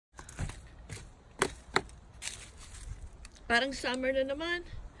Parang summer na naman.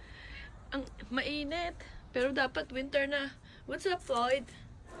 Ang mainit. Pero dapat winter na. What's up, Floyd?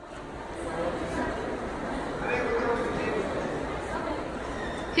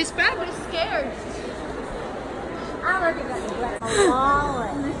 He's probably scared. I look at that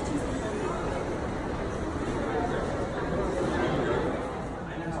wallet.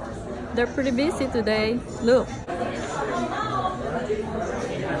 They're pretty busy today. Look.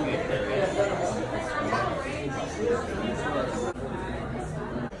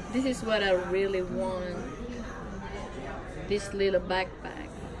 This is what I really want. This little backpack.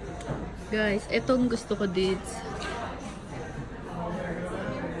 Guys, itong gusto ko dito.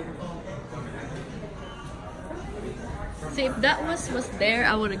 See, if that was there,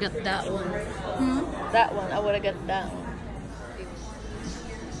 I would have got that one. That one, I would have got that one.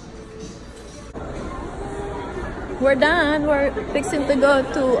 We're done. We're fixing to go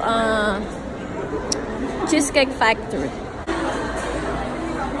to Cheesecake Factory.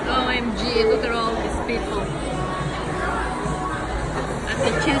 OMG, look at all these people at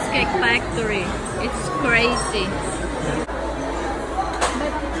the Cheesecake Factory. It's crazy.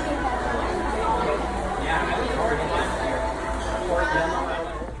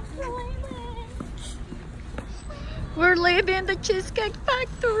 We're leaving the Cheesecake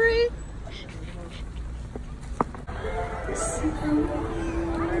Factory.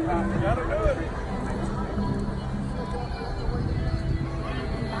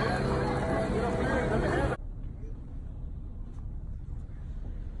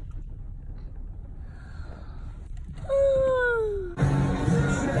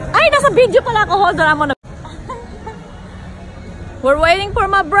 Ay, nasa video pala ako. Hold on, I'm on. We're waiting for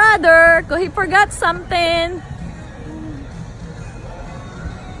my brother because he forgot something.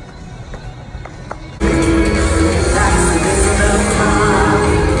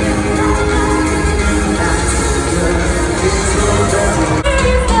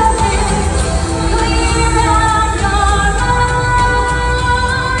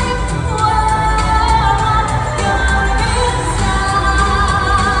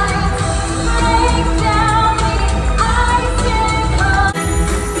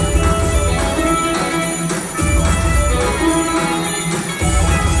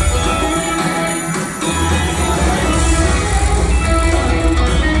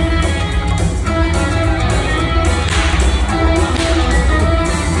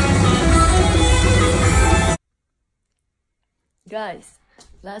 Guys,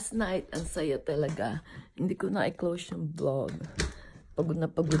 last night, ang saya talaga. Hindi ko na i-close yung vlog. Pagod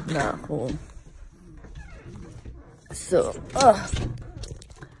na ako. So,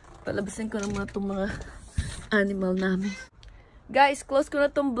 palabasin ko na muna itong mga animal namin. Guys, close ko na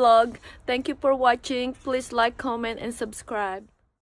itong vlog. Thank you for watching. Please like, comment, and subscribe.